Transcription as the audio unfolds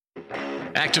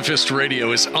Activist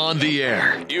Radio is on the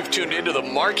air. You've tuned into the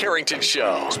Mark Harrington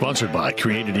Show. Sponsored by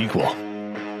Created Equal.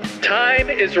 Time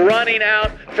is running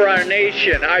out for our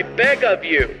nation. I beg of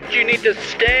you, you need to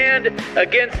stand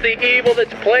against the evil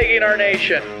that's plaguing our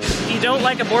nation. If you don't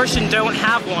like abortion, don't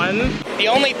have one. The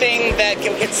only thing that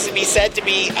can be said to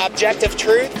be objective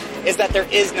truth is that there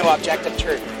is no objective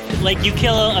truth. Like, you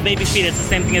kill a baby fetus, the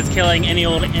same thing as killing any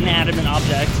old inanimate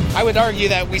object. I would argue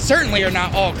that we certainly are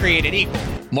not all created equal.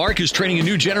 Mark is training a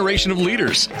new generation of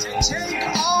leaders. To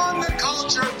take on the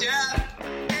culture of death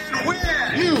and win.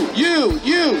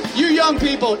 You young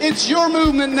people, it's your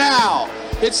movement now.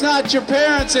 It's not your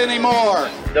parents anymore.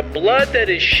 The blood that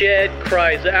is shed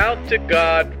cries out to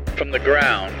God from the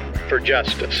ground for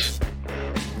justice.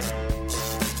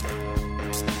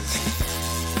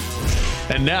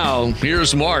 And now,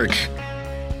 here's Mark.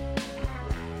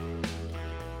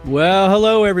 Well,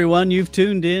 hello, everyone. You've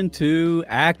tuned in to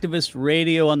Activist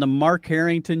Radio on the Mark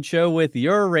Harrington Show with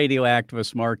your radio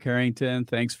activist, Mark Harrington.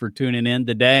 Thanks for tuning in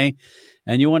today.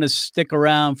 And you want to stick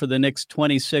around for the next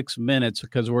 26 minutes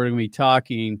because we're going to be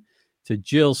talking to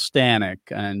Jill Stanek.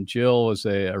 And Jill is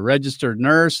a registered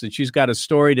nurse, and she's got a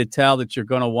story to tell that you're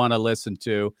going to want to listen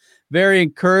to. Very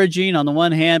encouraging on the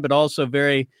one hand, but also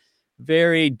very,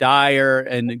 very dire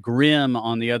and grim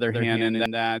on the other hand, in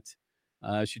that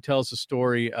she tells the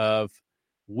story of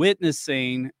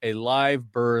witnessing a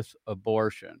live birth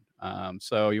abortion.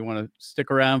 So you want to stick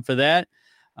around for that.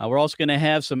 We're also going to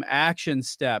have some action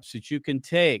steps that you can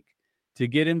take to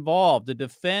get involved, to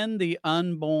defend the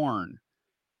unborn.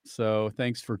 So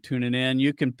thanks for tuning in.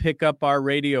 You can pick up our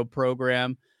radio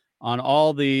program on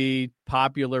all the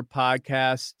popular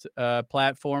podcast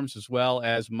platforms, as well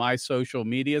as my social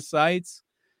media sites.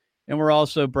 And we're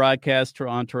also broadcast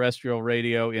on terrestrial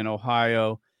radio in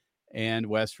Ohio and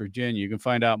West Virginia. You can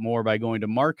find out more by going to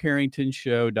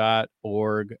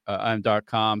markharringtonshow.org,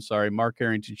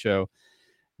 markharringtonshow.com.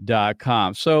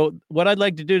 So what I'd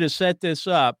like to do to set this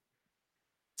up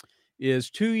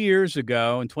is 2 years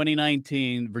ago in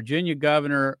 2019, Virginia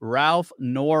Governor Ralph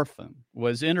Northam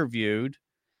was interviewed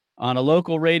on a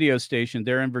local radio station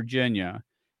there in Virginia.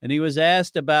 And he was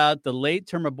asked about the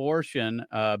late-term abortion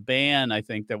ban, I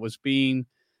think, that was being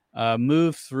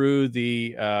moved through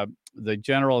the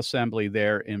General Assembly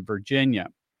there in Virginia.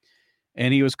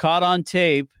 And he was caught on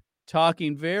tape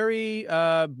talking very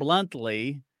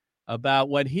bluntly about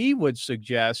what he would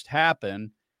suggest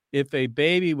happen if a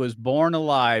baby was born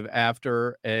alive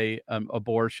after a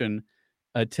abortion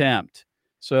attempt.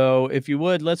 So if you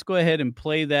would, let's go ahead and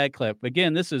play that clip.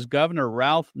 Again, this is Governor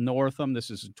Ralph Northam. This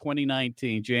is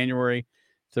 2019, January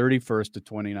 31st of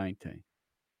 2019.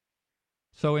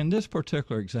 So in this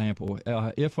particular example,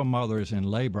 if a mother is in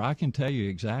labor, I can tell you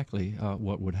exactly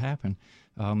what would happen.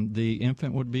 The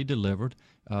infant would be delivered.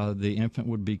 The infant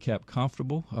would be kept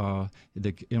comfortable.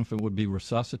 The infant would be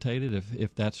resuscitated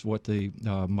if that's what the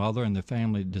mother and the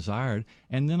family desired.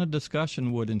 And then a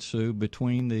discussion would ensue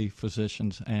between the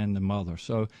physicians and the mother.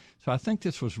 So I think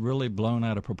this was really blown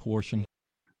out of proportion.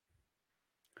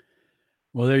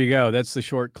 Well, there you go. That's the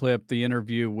short clip, the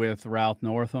interview with Ralph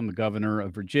Northam, the governor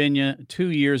of Virginia,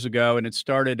 2 years ago, and it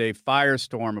started a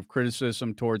firestorm of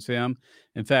criticism towards him.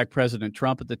 In fact, President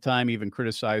Trump at the time even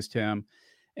criticized him.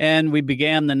 And we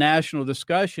began the national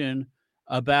discussion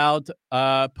about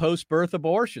post-birth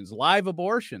abortions, live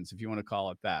abortions, if you want to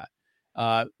call it that.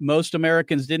 Most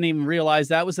Americans didn't even realize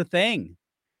that was a thing.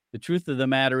 The truth of the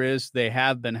matter is they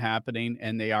have been happening,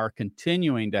 and they are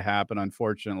continuing to happen,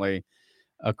 unfortunately,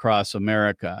 across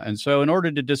America. And so in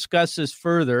order to discuss this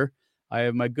further, I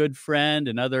have my good friend,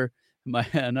 another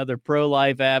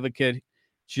pro-life advocate,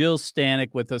 Jill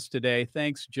Stanek, with us today.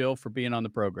 Thanks, Jill, for being on the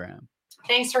program.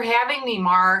 Thanks for having me,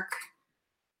 Mark.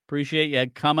 Appreciate you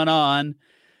coming on.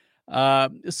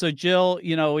 So Jill,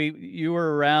 you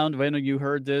were around when you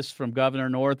heard this from Governor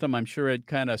Northam. I'm sure it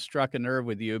kind of struck a nerve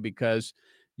with you because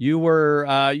you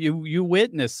were you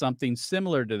witnessed something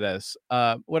similar to this.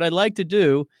 What I'd like to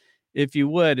do, if you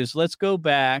would, is let's go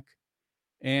back,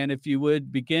 and if you would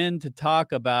begin to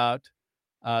talk about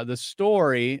the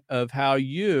story of how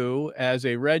you, as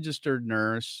a registered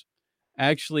nurse,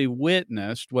 actually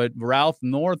witnessed what Ralph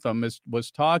Northam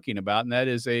was talking about, and that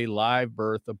is a live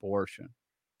birth abortion.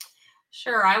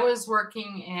 Sure. I was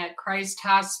working at Christ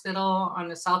Hospital on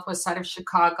the southwest side of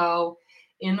Chicago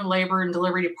in the labor and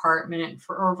delivery department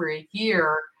for over a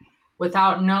year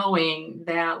without knowing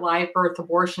that live birth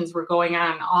abortions were going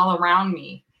on all around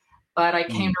me. But I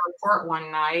came to report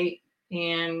one night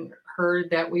and heard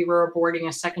that we were aborting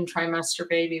a second trimester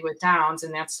baby with Downs,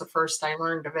 and that's the first I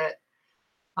learned of it.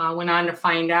 Went on to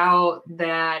find out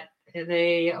that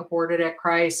they aborted at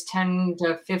Christ 10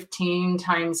 to 15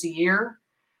 times a year.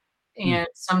 And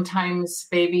sometimes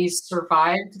babies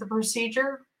survived the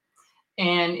procedure.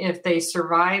 And if they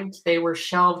survived, they were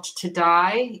shelved to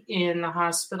die in the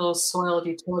hospital's soiled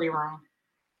utility room.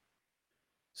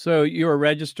 So you're a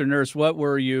registered nurse. What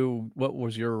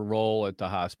was your role at the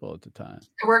hospital at the time?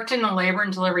 I worked in the labor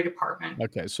and delivery department.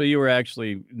 Okay. So you were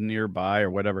actually nearby or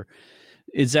whatever.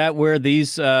 Is that where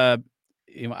these, I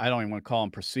don't even want to call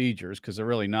them procedures because they're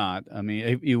really not. I mean,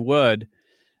 if you would,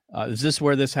 is this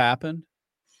where this happened?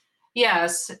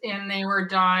 Yes, and they were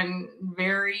done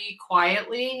very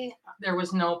quietly. There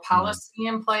was no policy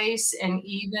in place, and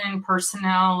even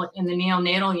personnel in the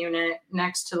neonatal unit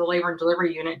next to the labor and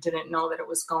delivery unit didn't know that it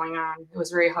was going on. It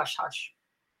was very hush-hush.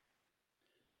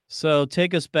 So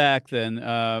take us back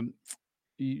then.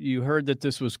 You heard that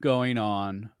this was going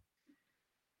on,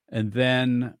 and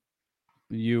then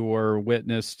you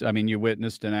witnessed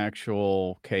an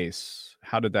actual case.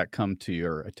 How did that come to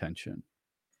your attention?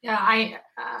 Yeah,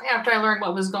 after I learned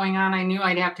what was going on, I knew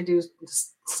I'd have to do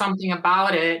something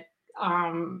about it.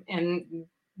 And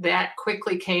that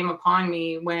quickly came upon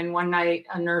me when one night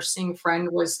a nursing friend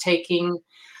was taking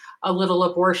a little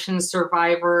abortion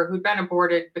survivor who'd been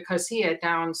aborted because he had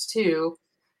Downs too,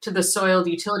 to the soiled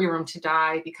utility room to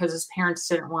die because his parents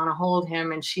didn't want to hold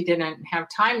him and she didn't have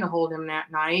time to hold him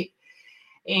that night.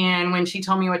 And when she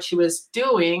told me what she was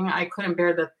doing, I couldn't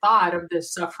bear the thought of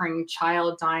this suffering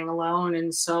child dying alone.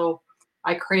 And so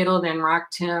I cradled and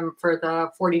rocked him for the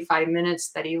 45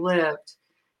 minutes that he lived.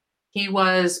 He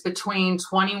was between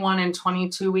 21 and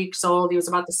 22 weeks old. He was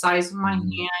about the size of my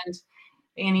hand.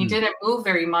 And he didn't move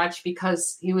very much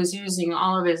because he was using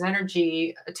all of his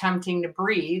energy attempting to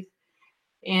breathe.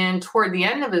 And toward the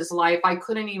end of his life, I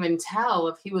couldn't even tell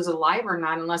if he was alive or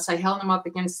not unless I held him up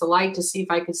against the light to see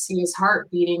if I could see his heart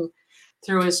beating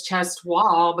through his chest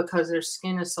wall because their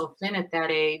skin is so thin at that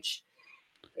age.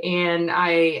 And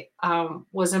I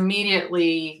was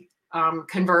immediately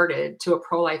converted to a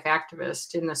pro-life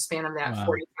activist in the span of that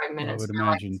 45 minutes. I would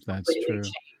imagine that's true.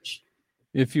 Changed.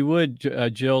 If you would,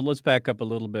 Jill, let's back up a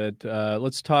little bit.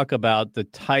 Let's talk about the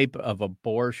type of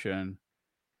abortion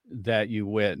that you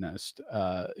witnessed.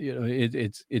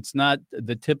 It's not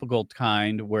the typical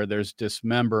kind where there's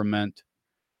dismemberment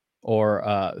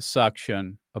or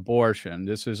suction abortion.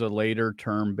 This is a later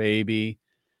term baby.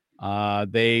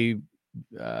 They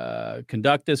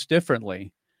conduct this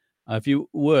differently. If you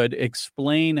would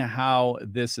explain how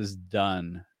this is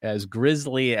done, as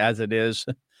grisly as it is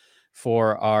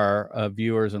for our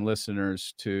viewers and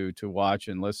listeners to watch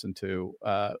and listen to,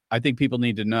 I think people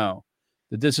need to know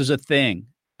that this is a thing.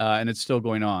 And it's still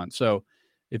going on. So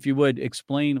if you would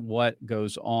explain what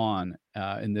goes on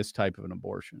in this type of an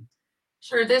abortion.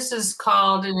 Sure. This is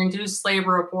called an induced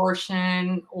labor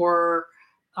abortion, or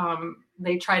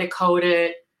they try to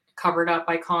cover it up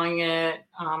by calling it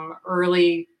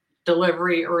early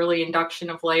delivery, early induction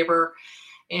of labor.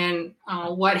 And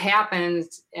what happened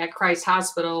at Christ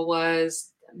Hospital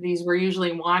was these were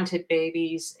usually wanted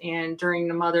babies. And during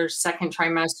the mother's second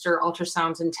trimester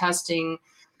ultrasounds and testing,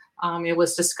 it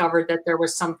was discovered that there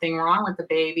was something wrong with the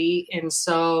baby. And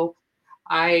so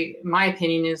my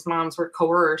opinion is moms were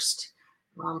coerced,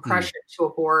 pressured to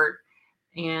abort.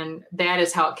 And that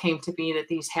is how it came to be that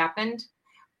these happened.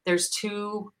 There's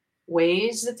two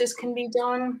ways that this can be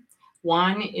done.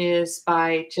 One is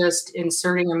by just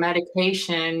inserting a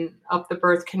medication up the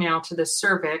birth canal to the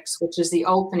cervix, which is the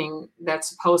opening that's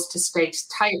supposed to stay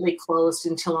tightly closed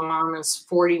until a mom is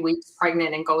 40 weeks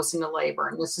pregnant and goes into labor.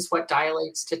 And this is what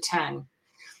dilates to 10.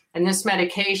 And this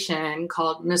medication,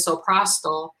 called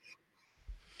misoprostol,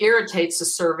 irritates the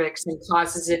cervix and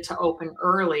causes it to open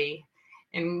early.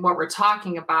 And what we're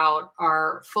talking about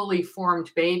are fully formed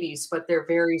babies, but they're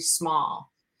very small.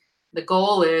 The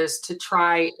goal is to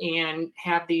try and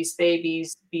have these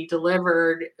babies be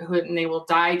delivered and they will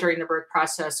die during the birth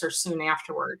process or soon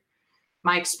afterward.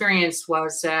 My experience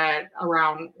was that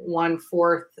around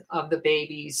 1/4 of the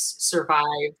babies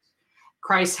survived.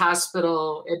 Christ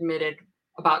Hospital admitted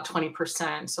about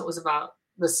 20%, so it was about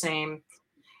the same.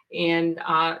 And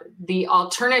the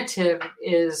alternative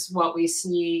is what we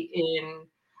see in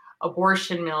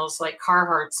abortion mills like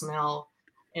Carhart's mill,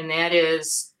 and that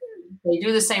is they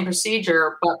do the same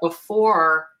procedure, but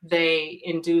before they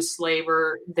induce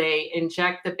labor, they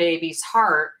inject the baby's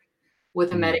heart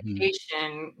with a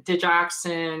medication,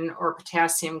 digoxin or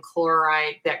potassium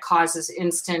chloride, that causes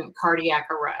instant cardiac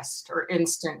arrest or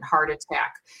instant heart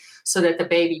attack, so that the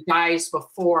baby dies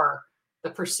before the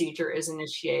procedure is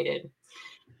initiated.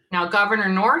 Now, Governor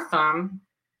Northam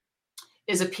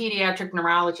is a pediatric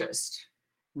neurologist.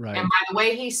 Right. And by the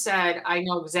way he said, I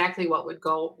know exactly what would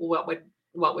go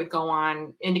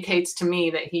on, indicates to me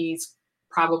that he's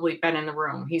probably been in the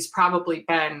room. He's probably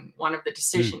been one of the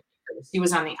decision makers. He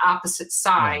was on the opposite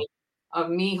side of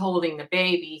me holding the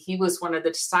baby. He was one of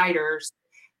the deciders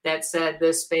that said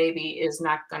this baby is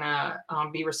not going to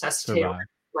be resuscitated.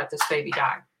 Let this baby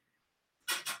die.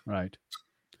 Right.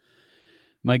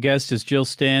 My guest is Jill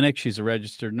Stanek. She's a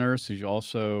registered nurse. She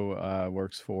also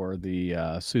works for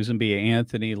the Susan B.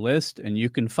 Anthony list. And you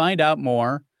can find out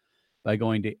more by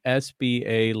going to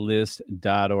sbalist.org.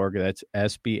 That's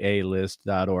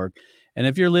sbalist.org. And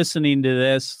if you're listening to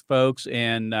this, folks,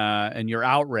 and you're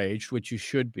outraged, which you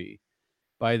should be,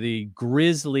 by the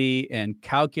grisly and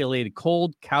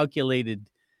cold calculated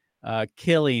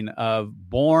killing of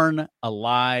born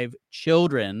alive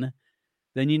children,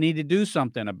 then you need to do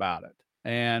something about it.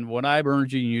 And what I'm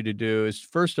urging you to do is,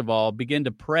 first of all, begin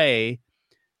to pray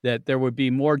that there would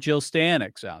be more Jill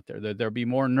Staneks out there, that there be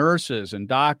more nurses and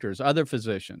doctors, other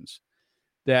physicians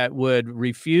that would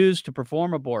refuse to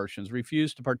perform abortions,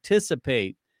 refuse to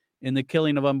participate in the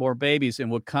killing of unborn babies, and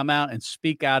would come out and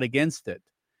speak out against it.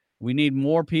 We need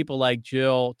more people like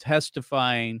Jill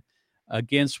testifying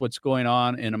against what's going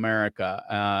on in America.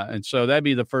 And so that'd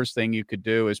be the first thing you could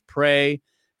do, is pray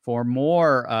for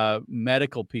more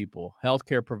medical people,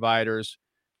 healthcare providers,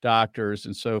 doctors,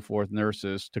 and so forth,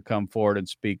 nurses, to come forward and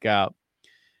speak out.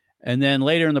 And then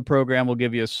later in the program, we'll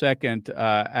give you a second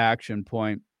action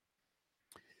point.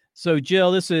 So,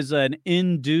 Jill, this is an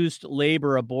induced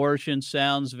labor abortion.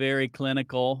 Sounds very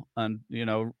clinical.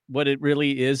 What it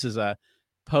really is a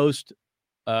post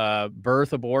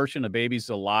birth abortion. A baby's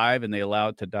alive and they allow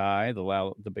it to die. They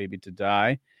allow the baby to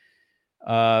die.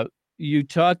 You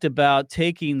talked about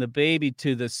taking the baby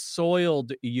to the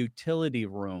soiled utility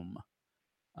room.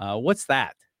 What's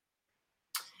that?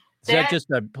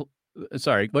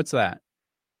 What's that?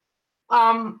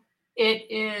 It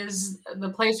is the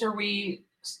place where we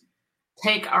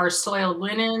take our soiled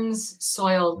linens,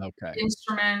 soiled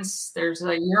instruments. There's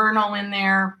a urinal in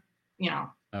there,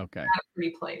 Okay. A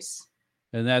pretty place.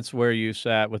 And that's where you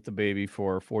sat with the baby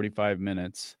for 45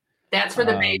 minutes. That's where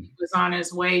the baby was on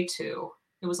his way to.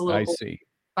 It was a little. I see.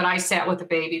 But I sat with the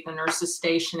baby at the nurse's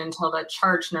station until the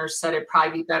charge nurse said it'd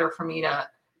probably be better for me to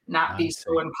not be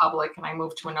so in public, and I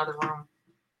moved to another room.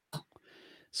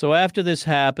 So after this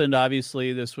happened,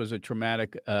 obviously this was a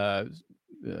traumatic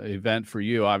event for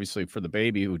you. Obviously for the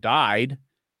baby who died,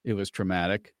 it was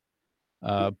traumatic.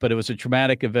 But it was a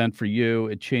traumatic event for you.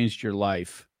 It changed your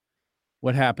life.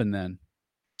 What happened then?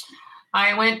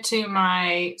 I went to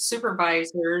my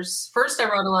supervisors. First, I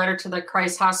wrote a letter to the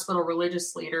Christ Hospital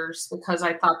religious leaders because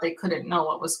I thought they couldn't know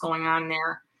what was going on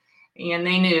there. And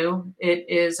they knew. It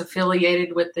is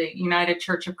affiliated with the United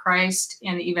Church of Christ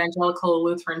and the Evangelical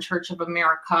Lutheran Church of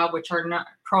America, which are not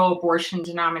pro-abortion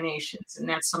denominations. And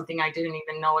that's something I didn't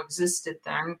even know existed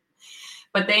then.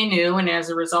 But they knew. And as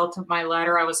a result of my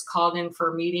letter, I was called in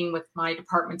for a meeting with my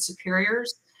department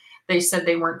superiors. They said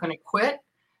they weren't going to quit,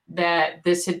 that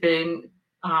this had been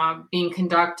being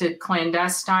conducted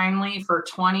clandestinely for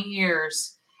 20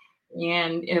 years.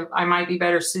 And if I might be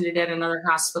better suited at another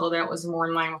hospital that was more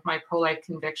in line with my pro-life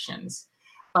convictions.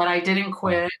 But I didn't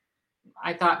quit.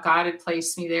 I thought God had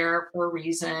placed me there for a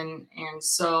reason. And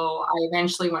so I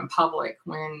eventually went public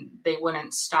when they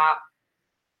wouldn't stop,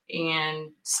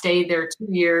 and stayed there 2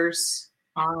 years.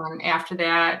 After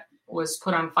that, was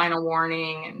put on final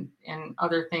warning, and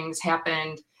other things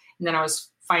happened. And then I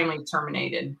was finally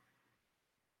terminated.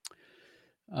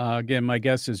 Again, my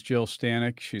guest is Jill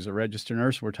Stanek. She's a registered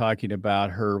nurse. We're talking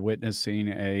about her witnessing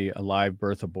a live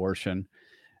birth abortion.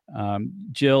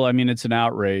 Jill, I mean, it's an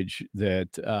outrage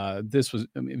that this was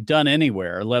done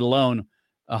anywhere, let alone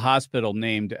a hospital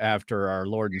named after our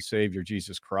Lord and Savior,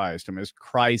 Jesus Christ. I mean, it's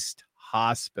Christ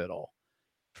Hospital,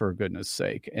 for goodness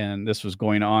sake. And this was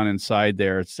going on inside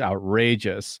there. It's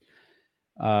outrageous.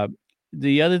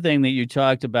 The other thing that you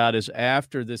talked about is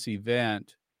after this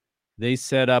event, they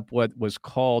set up what was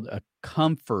called a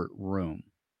comfort room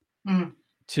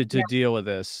to deal with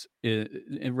this,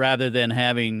 rather than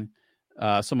having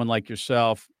someone like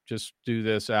yourself just do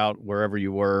this out wherever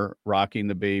you were rocking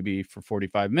the baby for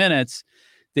 45 minutes.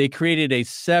 They created a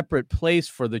separate place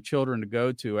for the children to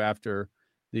go to after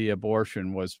the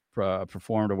abortion was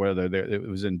performed, or whether it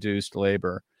was induced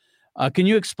labor. Can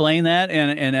you explain that?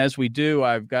 And as we do,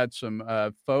 I've got some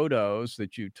photos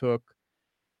that you took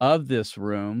of this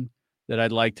room that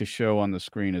I'd like to show on the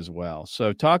screen as well.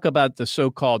 So talk about the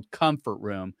so-called comfort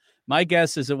room. My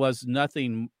guess is it was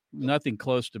nothing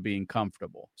close to being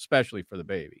comfortable, especially for the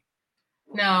baby.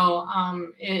 No,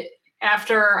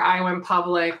 after I went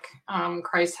public,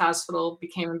 Christ Hospital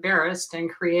became embarrassed and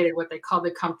created what they called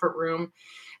the comfort room.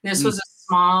 This was a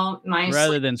small, nice.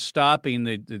 Rather than stopping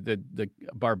the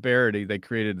barbarity, they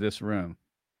created this room.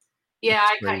 Yeah,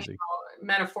 I kind of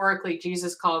metaphorically,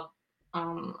 Jesus talked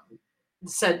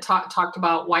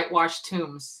about whitewashed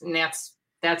tombs, and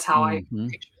that's how I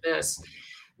picture this.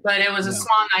 But it was a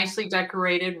small, nicely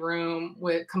decorated room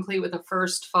complete with a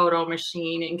first photo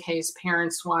machine in case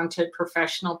parents wanted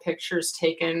professional pictures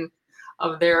taken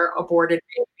of their aborted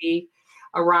baby,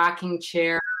 a rocking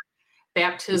chair,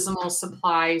 baptismal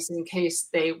supplies in case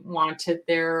they wanted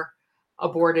their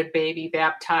aborted baby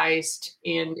baptized.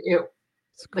 And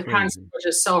the concept was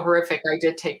just so horrific. I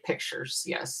did take pictures.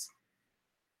 Yes.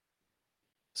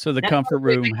 So the comfort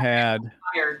room had.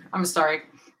 I'm sorry.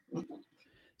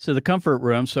 So the comfort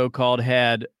room, so-called,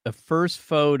 had a first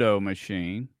photo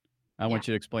machine. I want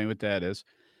you to explain what that is.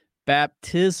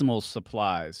 Baptismal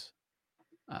supplies.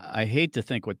 I hate to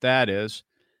think what that is.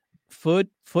 Foot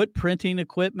printing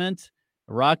equipment,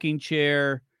 a rocking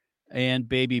chair, and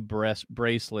baby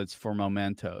bracelets for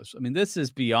mementos. I mean, this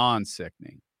is beyond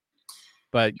sickening.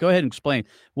 But go ahead and explain.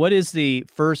 What is the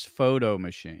first photo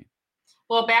machine?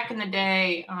 Well, back in the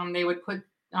day, they would put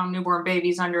newborn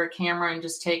babies under a camera and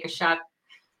just take a shot.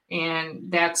 And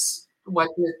that's what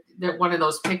one of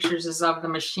those pictures is of, the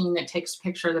machine that takes a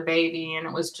picture of the baby. And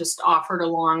it was just offered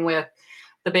along with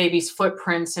the baby's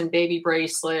footprints and baby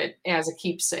bracelet as a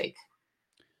keepsake.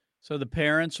 So the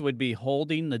parents would be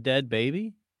holding the dead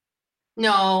baby?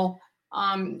 No,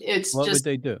 what would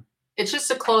they do? It's just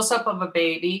a close-up of a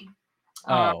baby.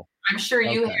 I'm sure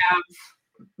you have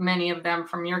many of them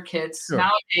from your kids. Sure.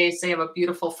 Nowadays, they have a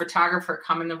beautiful photographer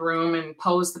come in the room and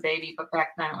pose the baby. But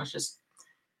back then, it was just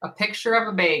a picture of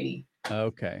a baby.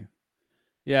 Okay.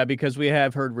 Yeah, because we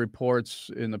have heard reports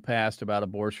in the past about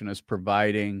abortionists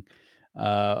providing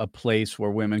a place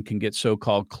where women can get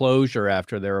so-called closure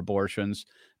after their abortions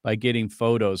by getting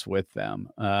photos with them.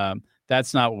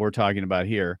 That's not what we're talking about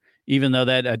here, even though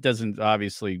that doesn't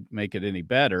obviously make it any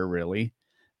better, really.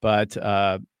 But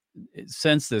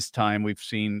since this time, we've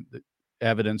seen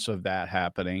evidence of that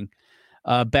happening.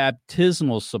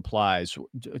 Baptismal supplies.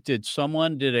 Did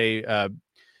a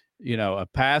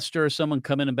pastor or someone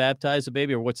come in and baptize the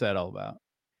baby, or what's that all about?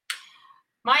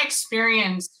 My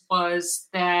experience was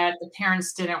that the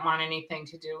parents didn't want anything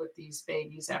to do with these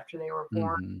babies after they were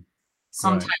born.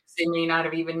 Sometimes they may not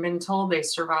have even been told they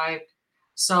survived.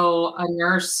 So a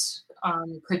nurse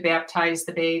could baptize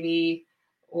the baby,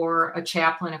 or a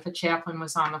chaplain if a chaplain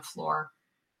was on the floor.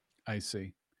 I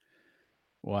see.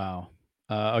 Wow.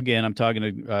 Again, I'm talking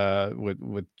to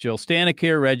with Jill Stanek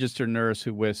here, registered nurse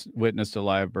who witnessed a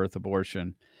live birth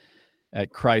abortion at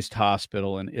Christ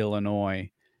Hospital in Illinois.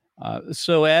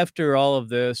 So after all of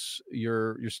this,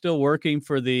 you're still working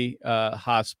for the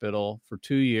hospital for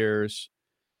 2 years,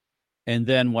 and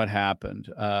then what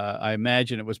happened? I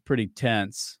imagine it was pretty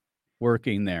tense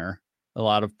working there. A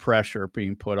lot of pressure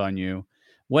being put on you.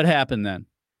 What happened then?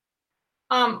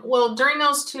 Well, during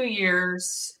those 2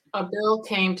 years, a bill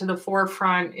came to the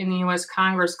forefront in the U.S.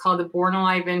 Congress called the Born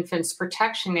Alive Infants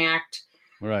Protection Act.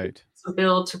 Right. It's a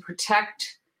bill to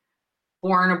protect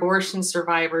born abortion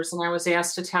survivors, and I was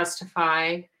asked to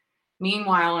testify.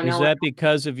 Meanwhile, is that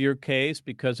because of your case,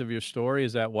 because of your story?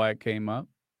 Is that why it came up?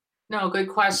 No, good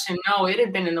question. No, it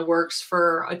had been in the works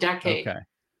for a decade. Okay.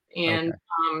 And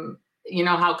you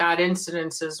know how God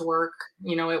incidences work.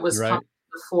 It was coming to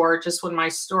the fore just when my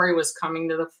story was coming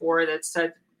to the fore that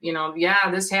said,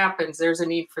 this happens. There's a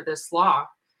need for this law.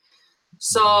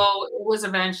 So it was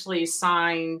eventually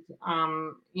signed,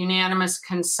 unanimous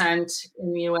consent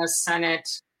in the U.S. Senate.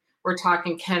 We're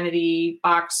talking Kennedy,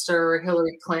 Boxer,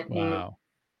 Hillary Clinton. Wow.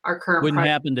 Our current wouldn't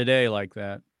happen today like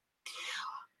that.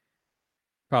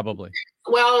 Probably.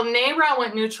 Well, NARA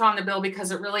went neutral on the bill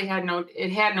because it had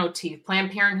no teeth.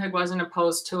 Planned Parenthood wasn't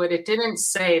opposed to it. It didn't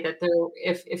say that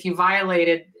if you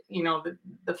violated,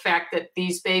 the fact that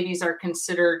these babies are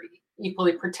considered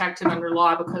equally protected under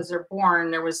law because they're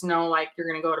born, there was no you're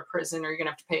going to go to prison or you're going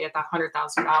to have to pay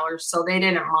 $100,000. So they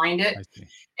didn't mind it,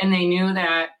 and they knew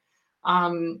that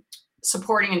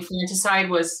supporting infanticide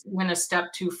was even a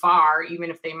step too far, even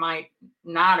if they might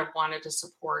not have wanted to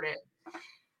support it.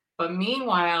 But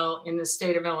meanwhile, in the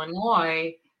state of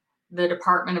Illinois, the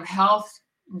Department of Health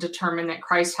determined that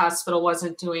Christ Hospital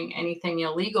wasn't doing anything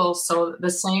illegal. So the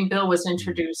same bill was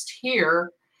introduced here.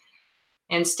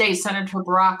 And State Senator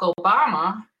Barack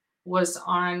Obama was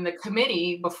on the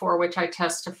committee before which I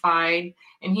testified,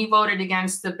 and he voted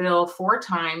against the bill 4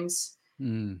 times.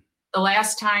 The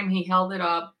last time he held it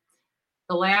up,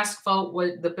 the last vote,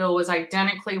 the bill was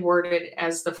identically worded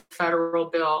as the federal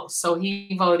bill. So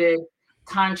he voted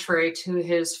contrary to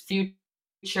his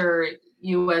future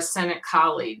U.S. Senate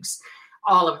colleagues,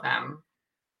 all of them.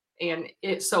 And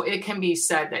it can be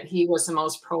said that he was the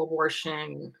most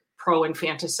pro-abortion,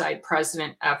 pro-infanticide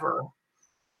president ever.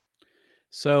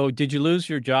 So did you lose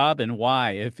your job, and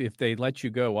why? If they let you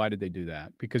go, why did they do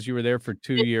that? Because you were there for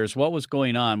 2 years. What was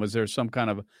going on? Was there some kind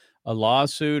of a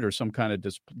lawsuit or some kind of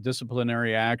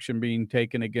disciplinary action being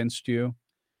taken against you?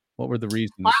 What were the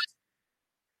reasons?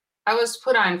 I was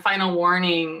put on final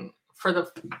warning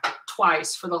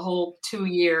twice for the whole 2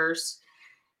 years.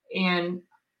 And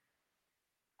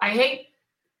I hate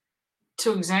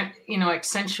to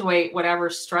accentuate whatever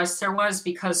stress there was,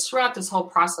 because throughout this whole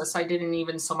process, I didn't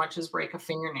even so much as break a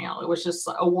fingernail. It was just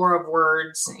a war of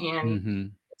words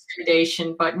and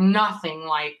intimidation, but nothing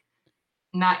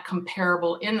not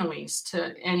comparable in the least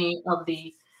to any of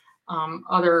the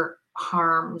other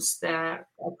harms that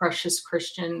precious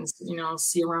Christians,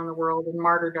 see around the world in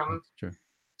martyrdom. Sure.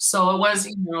 So it was,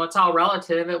 it's all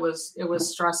relative. It was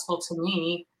stressful to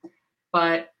me,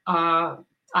 but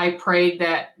I prayed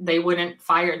that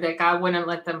that God wouldn't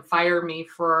let them fire me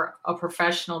for a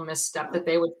professional misstep, that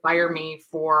they would fire me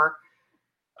for,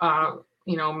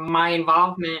 my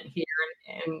involvement here.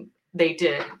 And they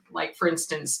did. Like, for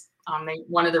instance,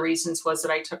 one of the reasons was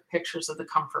that I took pictures of the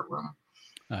comfort room.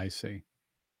 I see.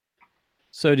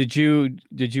 So did you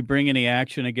bring any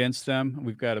action against them?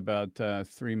 We've got about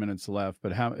 3 minutes left,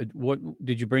 but what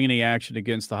did you bring any action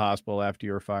against the hospital after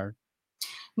you were fired?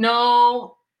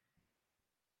 No.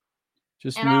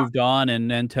 Just moved on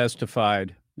and then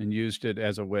testified and used it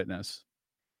as a witness.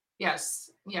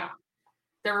 Yes. Yeah.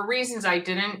 There were reasons I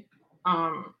didn't,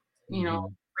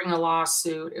 bring a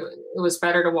lawsuit. It was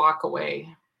better to walk away.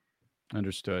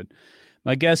 Understood.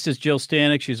 My guest is Jill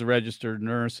Stanek. She's a registered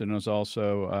nurse and is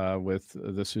also with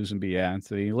the Susan B.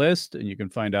 Anthony List. And you can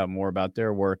find out more about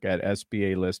their work at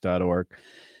sbalist.org.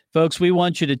 Folks, we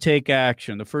want you to take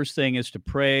action. The first thing is to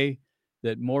pray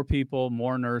that more people,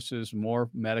 more nurses, more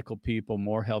medical people,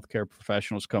 more healthcare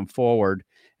professionals come forward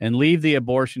and leave the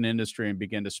abortion industry and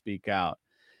begin to speak out.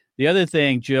 The other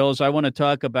thing, Jill, I want to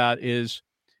talk about is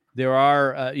there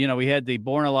are, we had the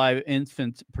Born Alive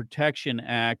Infant Protection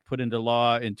Act put into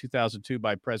law in 2002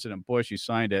 by President Bush. He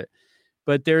signed it.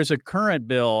 But there's a current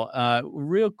bill.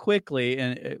 Real quickly,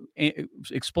 and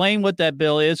explain what that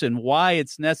bill is and why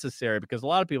it's necessary, because a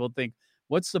lot of people think,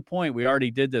 what's the point? We already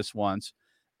did this once.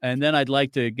 And then I'd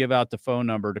like to give out the phone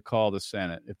number to call the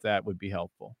Senate, if that would be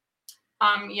helpful.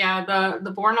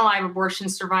 The Born Alive Abortion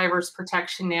Survivors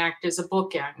Protection Act is a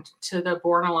bookend to the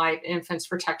Born Alive Infants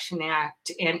Protection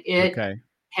Act, and it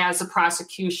has the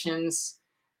prosecutions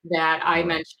that I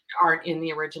mentioned aren't in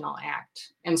the original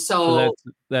act. And so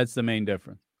that's the main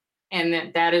difference.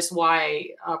 And that is why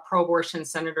pro-abortion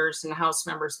senators and House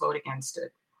members vote against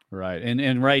it. Right.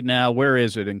 And right now, where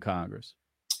is it in Congress?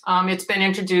 It's been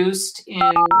introduced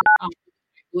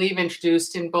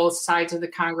introduced in both sides of the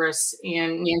Congress,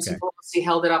 and Nancy Pelosi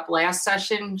held it up last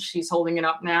session. She's holding it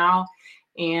up now.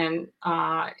 And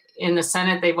in the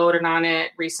Senate, they voted on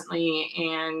it recently,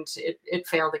 and it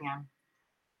failed again.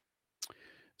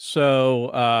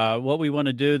 So what we want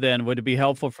to do then, would it be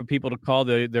helpful for people to call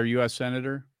their U.S.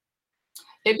 Senator?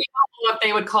 It'd be helpful if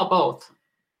they would call both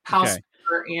House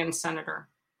Speaker and Senator.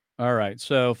 All right.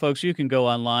 So, folks, you can go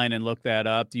online and look that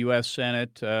up. The U.S.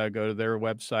 Senate, go to their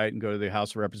website and go to the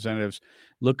House of Representatives.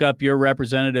 Look up your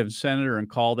representative and senator and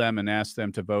call them and ask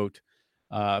them to vote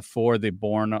for the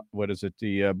Born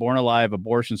Alive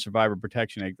Abortion Survivor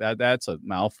Protection Act. That's a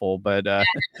mouthful, but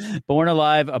Born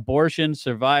Alive Abortion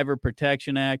Survivor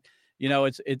Protection Act.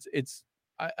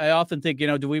 I often think,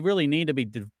 do we really need to be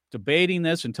debating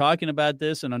this and talking about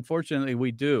this? And unfortunately,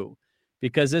 we do.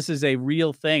 Because this is a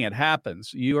real thing. It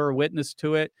happens. You are a witness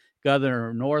to it.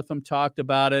 Governor Northam talked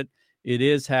about it. It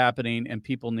is happening, and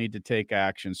people need to take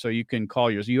action. So you can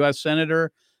call your U.S.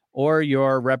 Senator or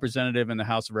your representative in the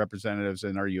House of Representatives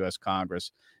in our U.S.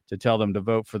 Congress to tell them to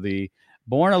vote for the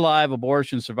Born Alive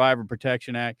Abortion Survivor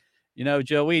Protection Act.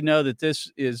 Joe, we know that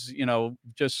this is,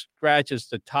 just scratches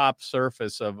the top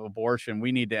surface of abortion.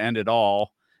 We need to end it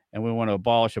all, and we want to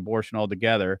abolish abortion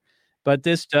altogether. But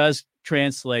this does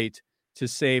translate to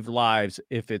save lives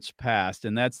if it's passed.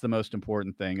 And that's the most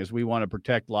important thing, is we want to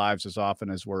protect lives as often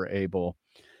as we're able.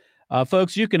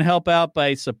 Folks, you can help out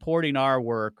by supporting our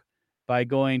work by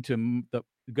going to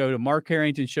go to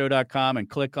markharringtonshow.com and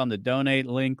click on the donate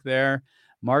link there.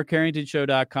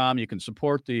 markharringtonshow.com. You can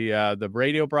support the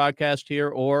radio broadcast here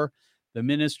or the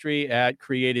ministry at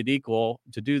Created Equal.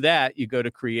 To do that, you go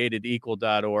to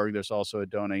createdequal.org. There's also a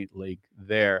donate link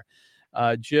there.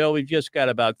 Jill, we've just got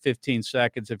about 15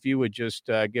 seconds. If you would just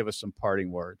give us some parting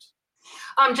words.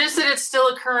 Just that it's still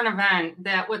a current event,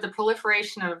 that with the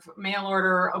proliferation of mail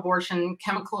order abortion,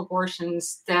 chemical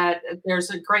abortions, that there's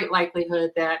a great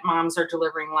likelihood that moms are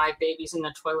delivering live babies in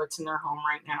the toilets in their home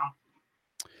right now.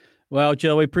 Well,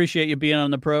 Jill, we appreciate you being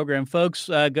on the program. Folks,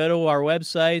 go to our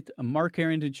website,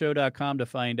 markharringtonshow.com, to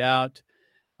find out.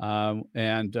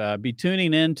 And be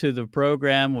tuning into the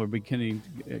program. We'll be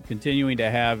continuing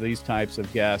to have these types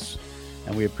of guests,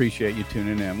 and we appreciate you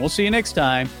tuning in. We'll see you next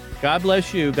time. God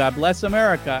bless you. God bless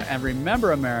America. And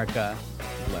remember, America,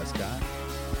 bless God.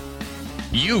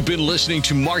 You've been listening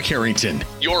to Mark Harrington,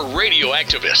 your radio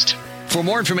activist. For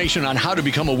more information on how to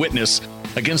become a witness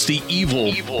against the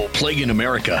evil plague in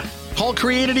America, call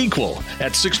Created Equal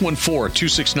at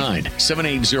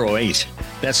 614-269-7808.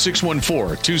 That's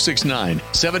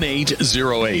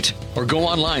 614-269-7808. Or go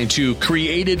online to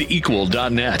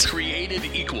createdequal.net.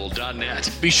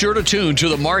 Createdequal.net. Be sure to tune to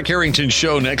the Mark Harrington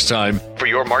Show next time for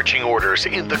your marching orders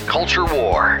in the culture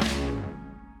war.